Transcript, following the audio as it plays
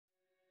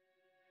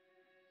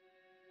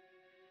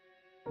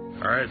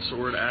Alright, so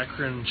we're at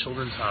Akron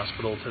Children's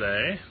Hospital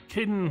today.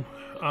 Kaden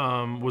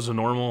was a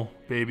normal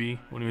baby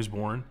when he was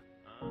born.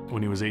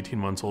 When he was 18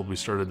 months old, we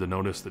started to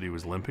notice that he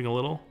was limping a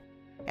little.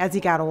 As he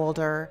got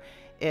older,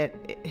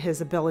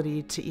 his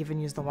ability to even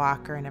use the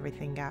walker and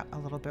everything got a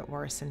little bit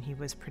worse, and he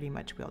was pretty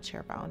much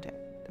wheelchair bound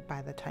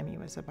by the time he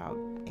was about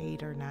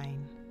 8 or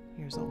 9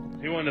 years old.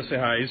 He wanted to say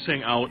hi. He's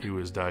saying out. He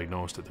was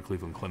diagnosed at the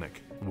Cleveland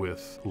Clinic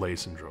with Leigh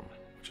syndrome,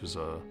 which is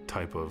a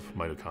type of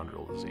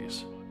mitochondrial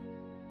disease.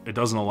 It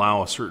doesn't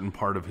allow a certain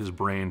part of his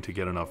brain to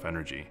get enough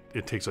energy.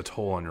 It takes a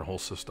toll on your whole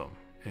system.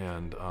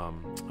 And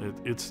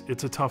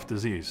it's a tough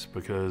disease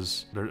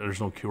because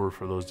there's no cure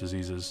for those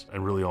diseases,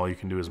 and really all you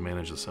can do is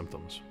manage the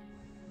symptoms.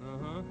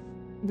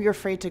 We were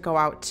afraid to go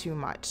out too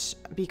much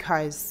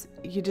because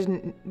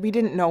we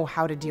didn't know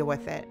how to deal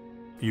with it.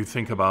 You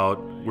think about,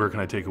 where can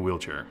I take a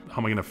wheelchair? How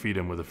am I gonna feed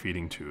him with a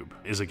feeding tube?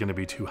 Is it gonna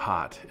be too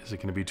hot? Is it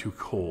gonna be too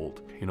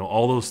cold? You know,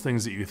 all those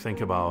things that you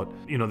think about,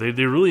 you know,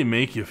 they really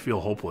make you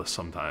feel hopeless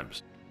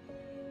sometimes.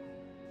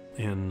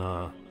 In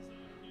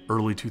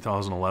early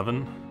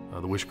 2011,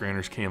 the wish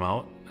granters came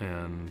out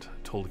and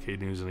told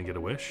Kaden he was gonna get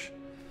a wish.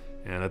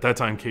 And at that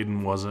time,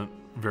 Kaden wasn't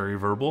very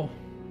verbal.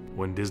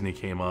 When Disney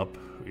came up,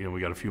 you know,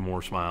 we got a few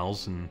more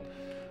smiles, and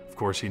of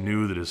course he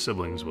knew that his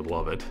siblings would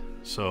love it.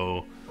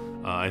 So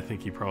I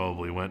think he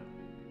probably went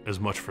as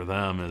much for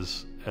them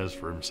as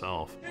for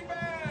himself.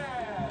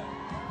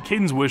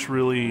 Kaden's wish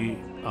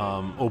really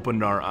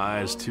opened our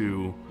eyes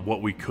to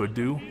what we could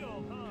do,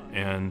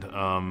 and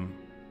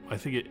I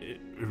think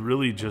it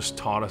really just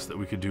taught us that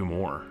we could do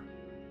more.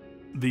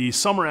 The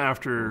summer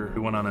after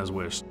we went on his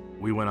wish,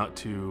 we went out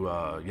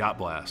to Yacht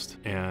Blast,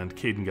 and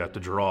Kaden got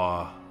to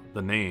draw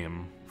the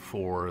name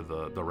for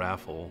the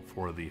raffle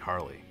for the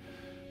Harley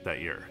that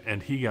year.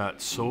 And he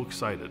got so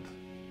excited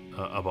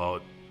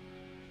about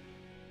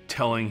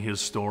telling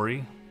his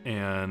story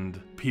and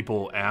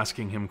people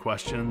asking him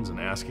questions and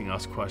asking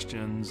us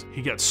questions.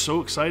 He got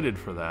so excited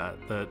for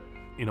that,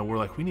 you know, we're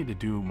like, we need to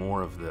do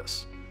more of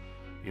this.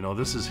 You know,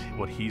 this is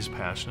what he's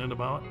passionate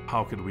about.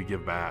 How could we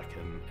give back,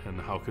 and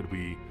how could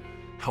we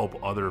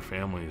help other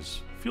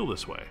families feel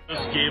this way?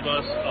 Just gave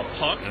us a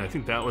puck. And I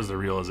think that was the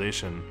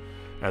realization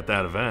at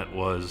that event,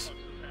 was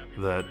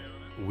that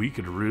we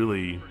could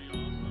really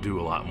do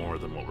a lot more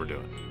than what we're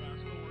doing.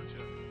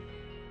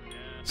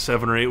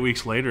 7 or 8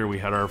 weeks later, we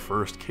had our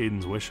first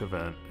Kaden's Wish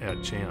event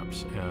at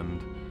Champs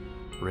and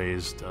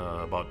raised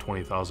about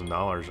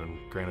 $20,000 and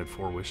granted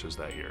 4 wishes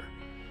that year.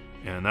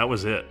 And that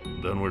was it.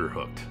 Then we were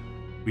hooked.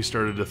 We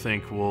started to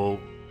think, well,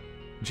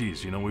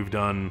 geez, you know, we've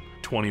done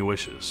 20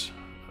 wishes.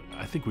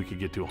 I think we could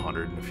get to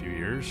 100 in a few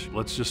years.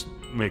 Let's just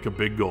make a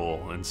big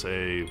goal and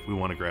say we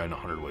want to grant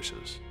 100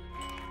 wishes.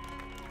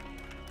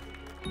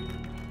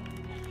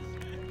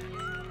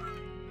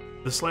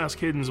 This last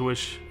Kaden's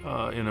Wish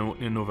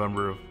in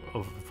November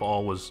of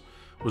fall was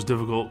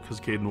difficult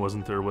because Kaden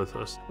wasn't there with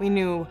us. We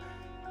knew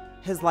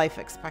his life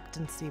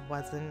expectancy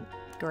wasn't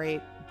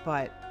great,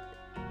 but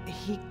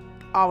he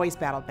always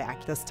battled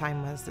back. This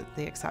time was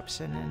the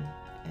exception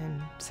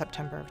in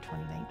September of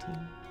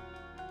 2019.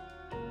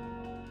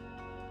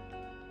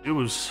 It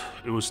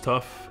was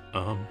tough.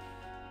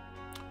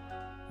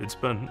 It's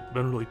been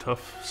really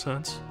tough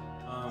since.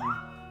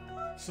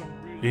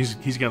 He's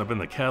kind of been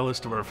the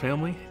catalyst of our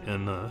family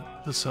and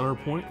the center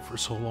point for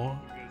so long.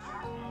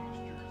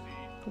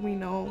 We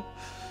know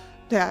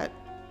that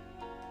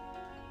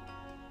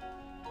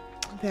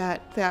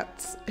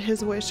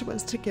his wish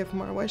was to give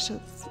more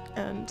wishes,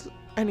 and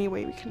any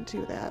way we can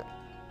do that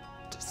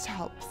just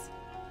helps.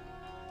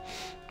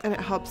 And it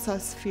helps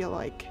us feel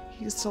like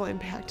he's still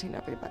impacting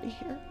everybody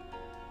here.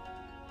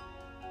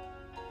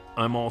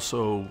 I'm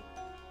also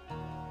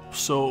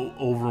so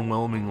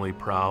overwhelmingly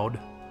proud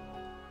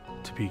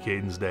to be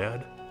Kaden's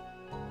dad,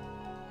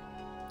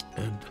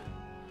 and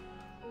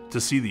to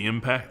see the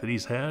impact that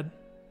he's had.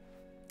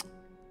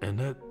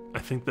 And I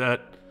think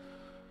that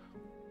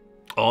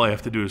all I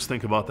have to do is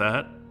think about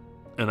that,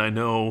 and I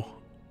know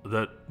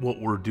that what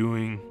we're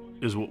doing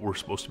is what we're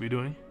supposed to be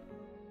doing.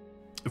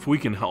 If we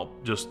can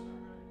help just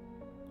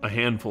a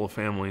handful of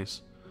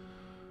families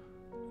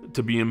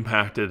to be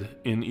impacted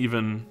in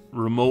even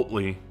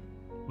remotely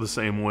the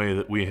same way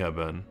that we have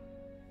been,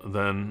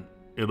 then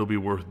it'll be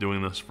worth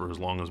doing this for as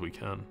long as we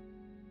can.